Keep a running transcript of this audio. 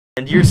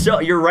And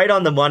you're right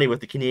on the money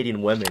with the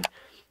Canadian women.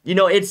 You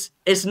know, it's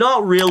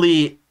not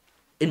really,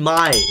 in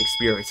my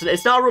experience,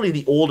 it's not really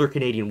the older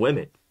Canadian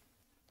women.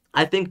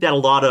 I think that a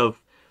lot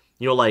of,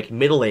 you know, like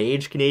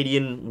middle-aged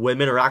Canadian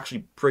women are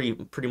actually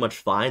pretty much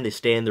fine. They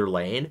stay in their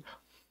lane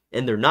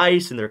and they're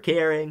nice and they're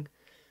caring,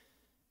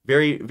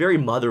 very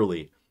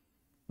motherly.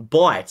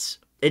 But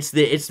it's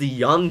the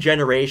young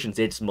generations.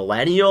 It's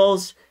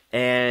millennials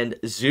and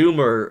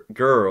Zoomer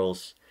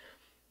girls.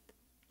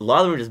 A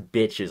lot of them are just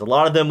bitches. A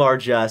lot of them are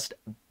just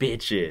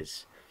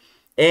bitches.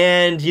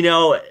 And, you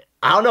know,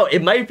 I don't know,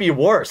 it might be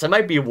worse. It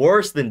might be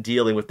worse than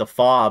dealing with the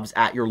fobs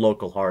at your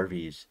local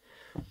Harveys.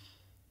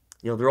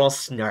 You know, they're all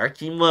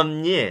snarky.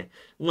 Mom, yeah.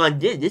 Well,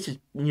 yeah, this is,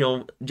 you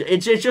know,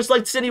 it's just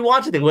like the City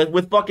Watcher thing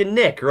with fucking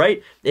Nick,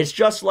 right? It's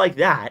just like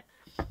that.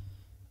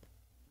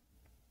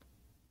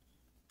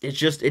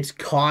 It's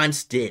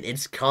constant.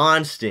 It's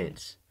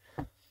constant.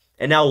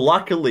 And now,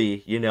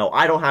 luckily, you know,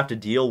 I don't have to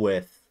deal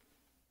with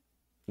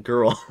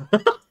girl.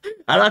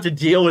 I don't have to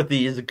deal with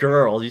these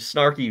girls, these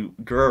snarky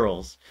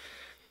girls,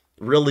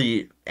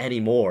 really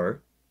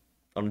anymore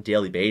on a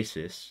daily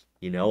basis.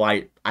 You know,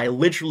 I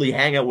literally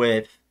hang out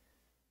with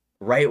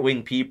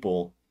right-wing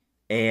people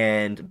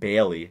and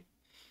Bailey.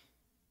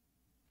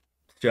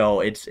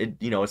 So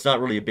you know, it's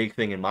not really a big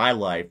thing in my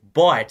life,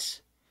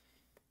 but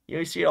you know,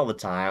 you see it all the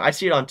time. I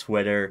see it on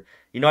Twitter.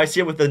 You know, I see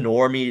it with the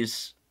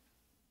normies,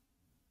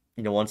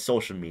 you know, on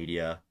social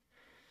media.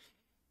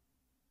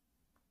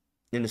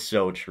 And it's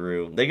so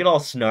true. They get all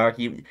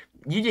snarky.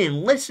 You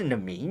didn't listen to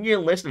me. You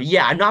didn't listen to me.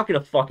 Yeah, I'm not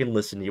gonna fucking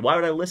listen to you. Why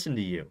would I listen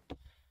to you?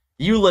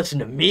 You listen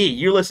to me.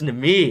 You listen to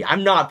me.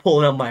 I'm not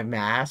pulling up my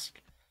mask.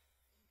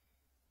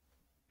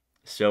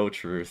 So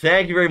true.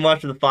 Thank you very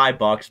much for the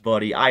 $5,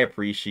 buddy. I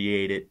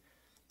appreciate it.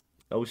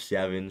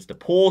 07s. The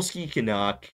Polski Canuck.